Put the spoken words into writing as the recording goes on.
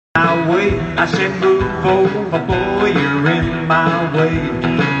way. I said, move over, boy, you're in my way.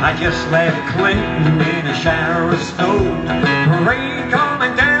 I just left Clinton in a shower of snow. Rain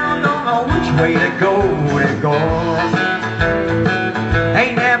coming down, don't know which way to go, to Gore.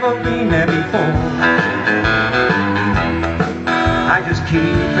 Ain't never been there before. I just keep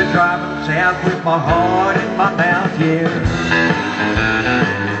it driving south with my heart in my mouth, yeah.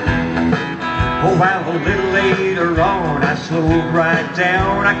 Oh, well, a little later on, I slowed right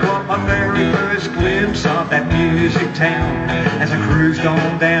down. I caught my very first glimpse of that music town. As I cruised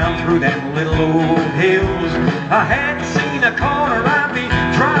on down through them little old hills, I hadn't seen a corner, I'd be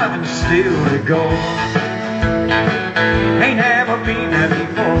driving still to go. Ain't never been there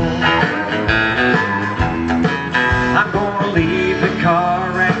before. I'm gonna leave the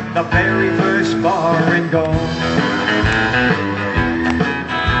car at the very first bar and go.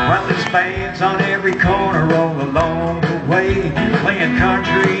 Well, there's bands on every corner all along the way, playing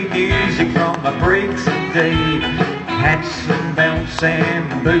country music from the breaks of day. Hats and belts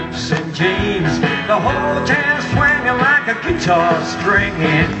and boots and jeans, the whole town swinging like a guitar string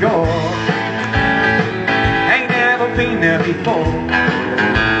and Gore. Ain't never been there before.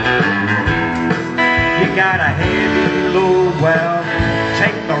 You got a heavy load, well,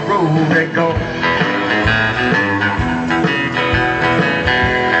 take the road and go.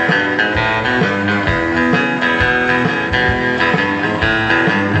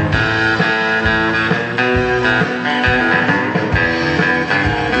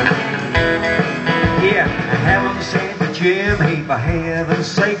 Jim, hey, for heaven's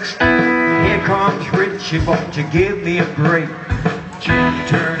sakes, here comes Richie, won't you give me a break? Jim,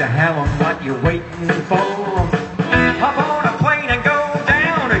 turn to Helen, what you waiting for? Hop on a plane and go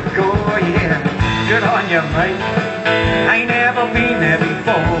down to Gore, yeah. Good on you, mate. Ain't never been there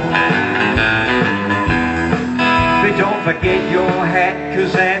before. But don't forget your hat,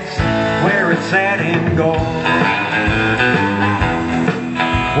 'cause that's where it's at in Gore.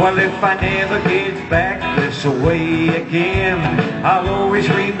 Well, if I never get back this way again, I'll always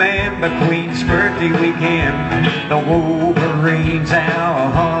remember Queen's birthday weekend. The Wolverines, our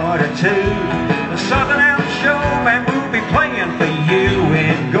heart or two, the Southern Out Showman will be playing for you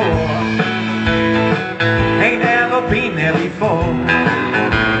in Gore. Ain't never been there before.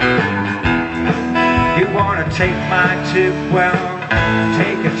 You wanna take my tip? Well,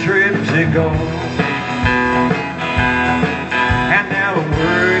 take a trip to Gore.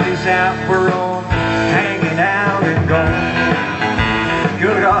 Word is out, we're all hanging out and going.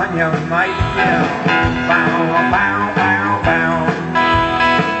 Good on you, mate. Bow, bow, bow, bow.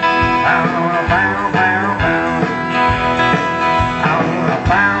 Bow, bow, bow, bow. Bow,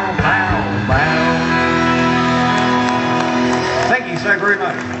 bow, bow, bow. Thank you so very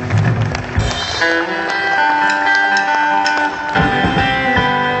much.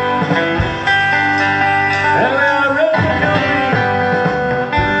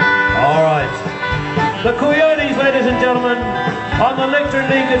 The Coyotes, ladies and gentlemen, on the electric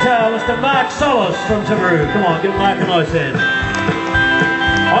lead guitar, Mr. Mark Solis from Timaru. Come on, give Mark a nice hand.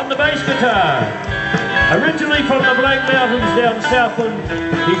 On the bass guitar, originally from the Black Mountains down Southland,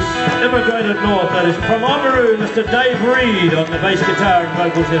 he's immigrated north, that is from Oamaru, Mr. Dave Reed on the bass guitar and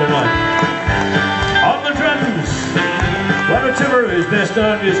vocals here tonight. On the drums, one of Timaru's best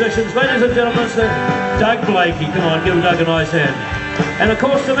known musicians, ladies and gentlemen, Mr. Doug Blakey. Come on, give Doug a nice hand. And of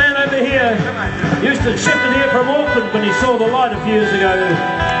course the man over here used to shift it here from Auckland when he saw the light a few years ago,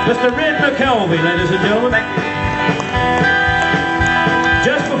 Mr. Red McKelvie, ladies and gentlemen.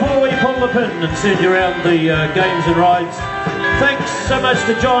 Just before we pull the pin and send you around the games and rides, thanks so much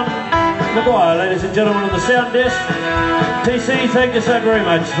to John Maguire, ladies and gentlemen, on the sound desk. TC, thank you so very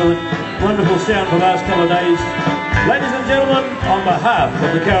much for the wonderful sound for the last couple of days. Ladies and gentlemen, on behalf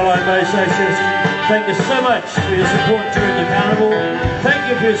of the Caroline Bay Association, thank you so much for your support during the carnival. Thank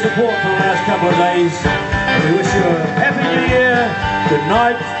you for your support for the last couple of days. We wish you a happy new year, good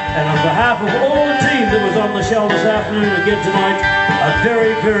night, and on behalf of all the team that was on the show this afternoon and again tonight, a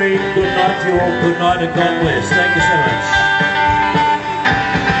very, very good night to you all. Good night and God bless. Thank you so much.